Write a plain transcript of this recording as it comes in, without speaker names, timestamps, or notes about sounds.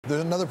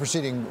There's another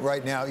proceeding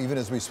right now, even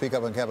as we speak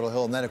up on Capitol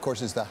Hill, and that, of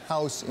course, is the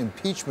House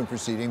impeachment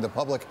proceeding, the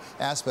public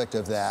aspect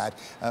of that.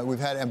 We've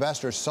had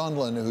Ambassador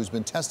Sondland, who's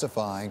been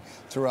testifying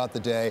throughout the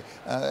day.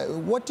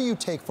 What do you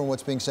take from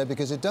what's being said?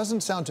 Because it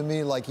doesn't sound to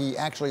me like he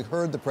actually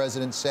heard the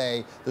president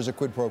say there's a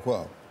quid pro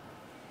quo.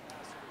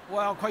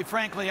 Well, quite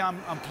frankly,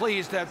 I'm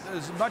pleased that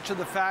as much of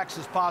the facts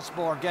as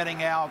possible are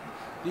getting out.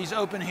 These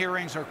open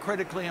hearings are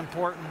critically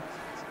important.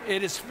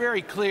 It is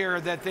very clear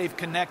that they've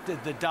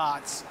connected the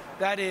dots.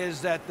 That is,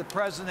 that the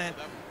president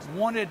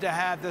wanted to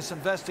have this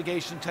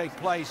investigation take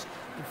place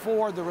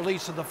before the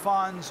release of the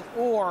funds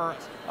or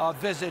a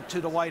visit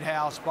to the White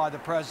House by the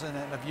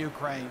president of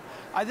Ukraine.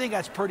 I think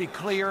that's pretty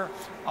clear,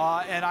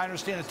 and I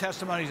understand the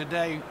testimony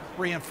today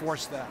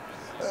reinforced that.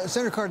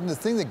 Senator Cardin, the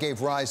thing that gave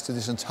rise to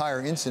this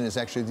entire incident is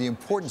actually the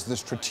importance, the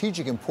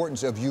strategic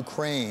importance of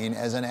Ukraine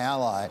as an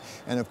ally,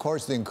 and of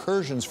course the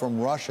incursions from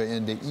Russia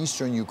into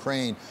eastern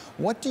Ukraine.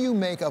 What do you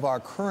make of our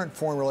current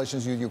foreign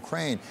relations with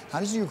Ukraine? How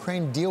does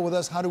Ukraine deal with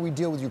us? How do we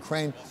deal with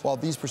Ukraine while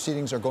these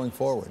proceedings are going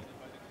forward?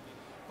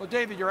 Well,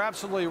 David, you're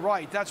absolutely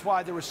right. That's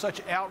why there was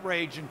such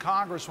outrage in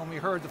Congress when we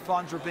heard the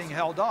funds were being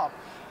held up,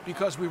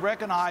 because we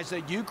recognize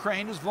that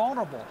Ukraine is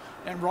vulnerable,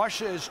 and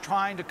Russia is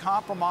trying to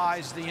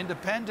compromise the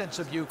independence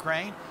of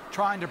Ukraine,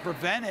 trying to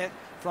prevent it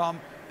from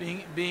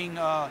being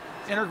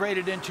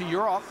integrated into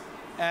Europe,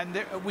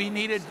 and we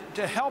needed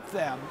to help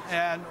them.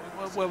 And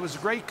what was a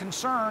great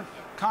concern,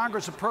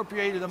 Congress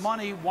appropriated the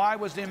money. Why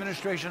was the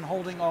administration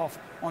holding off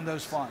on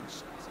those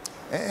funds?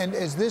 And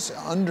is this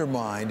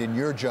undermined, in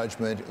your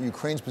judgment,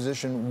 Ukraine's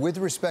position with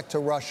respect to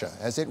Russia?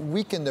 Has it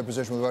weakened their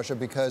position with Russia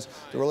because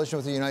the relation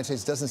with the United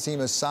States doesn't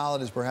seem as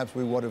solid as perhaps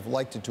we would have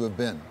liked it to have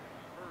been?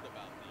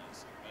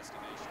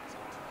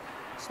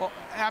 Well,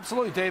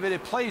 absolutely, David.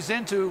 It plays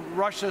into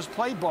Russia's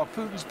playbook,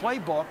 Putin's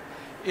playbook.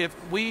 If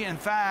we, in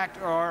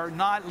fact, are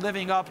not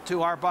living up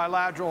to our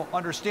bilateral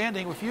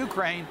understanding with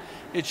Ukraine,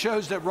 it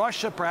shows that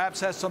Russia perhaps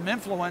has some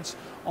influence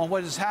on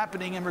what is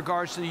happening in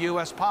regards to the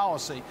U.S.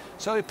 policy.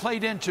 So it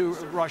played into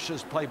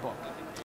Russia's playbook.